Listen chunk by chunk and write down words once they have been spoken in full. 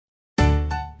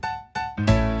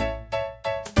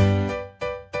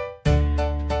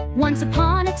Once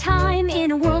upon a time,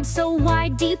 in a world so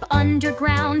wide, deep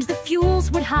underground, the fuels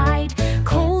would hide.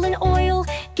 Coal and oil,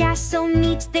 gas so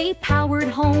neat, they powered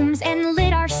homes and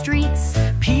lit our streets.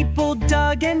 People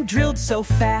dug and drilled so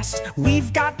fast,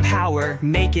 we've got power,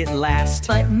 make it last.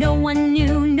 But no one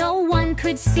knew, no one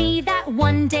could see that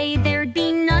one day there'd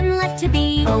be none left to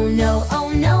be. Oh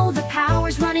no, the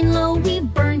power's running low, we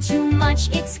burn too much,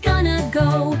 it's gonna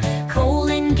go. Coal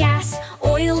and gas,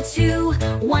 oil too,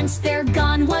 once they're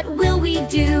gone, what will we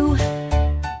do?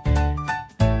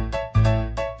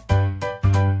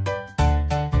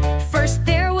 First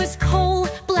there was coal,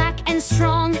 black and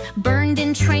strong, burned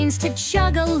in trains to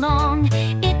chug along.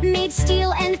 It made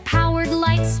steel and powered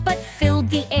lights, but filled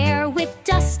the air with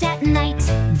dust at night.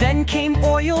 Then came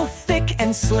oil, thick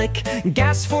and slick,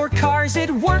 gas for cars, it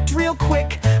worked real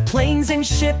quick. Planes and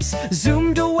ships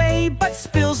zoomed away, but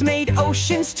spills made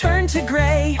oceans turn to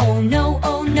gray. Oh no,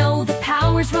 the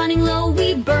power's running low,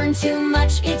 we burn too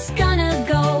much, it's gonna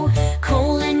go.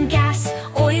 Coal and gas,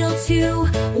 oil too,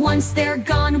 once they're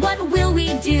gone, what will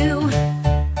we do?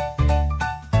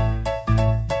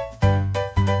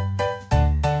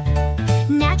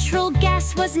 Natural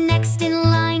gas was next in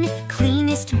line,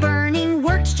 cleanest burning,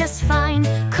 worked just fine.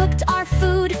 Cooked our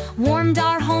food, warmed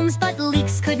our homes, but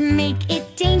leaks could make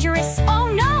it dangerous.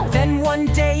 Oh no! Then one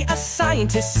day a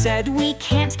scientist said, we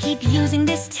can't keep using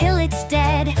this till it's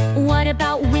dead. What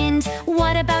about wind?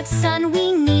 What about sun?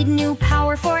 We need new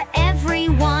power for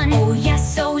everyone. Oh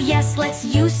yes, let's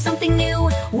use something new.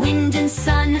 Wind and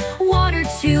sun, water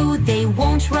too. They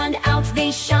won't run out,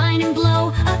 they shine and glow.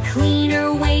 A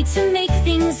cleaner way to make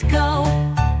things go.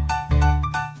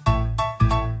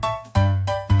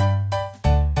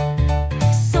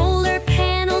 Solar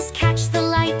panels catch the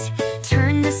light,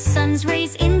 turn the sun's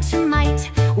rays into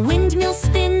might. Windmills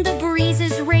spin, the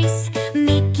breezes race,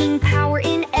 making power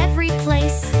in every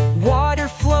place. Water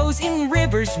flows in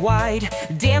rivers wide,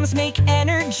 dams make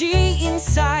energy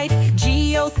inside.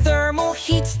 Geothermal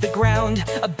heats the ground,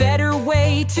 a better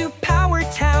way to power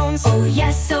towns. Oh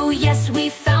yes, we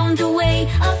found a way,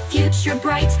 a future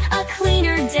bright, a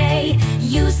cleaner day.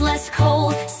 Use less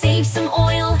coal, save some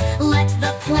oil, let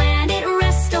the planet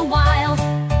rest a while.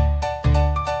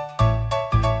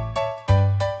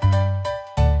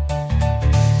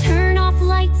 Turn off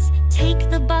lights, take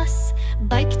the bus,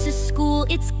 bike to school,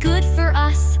 it's good for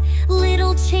us.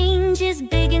 Little changes,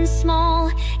 big and small,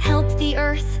 help the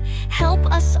earth, help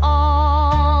us all.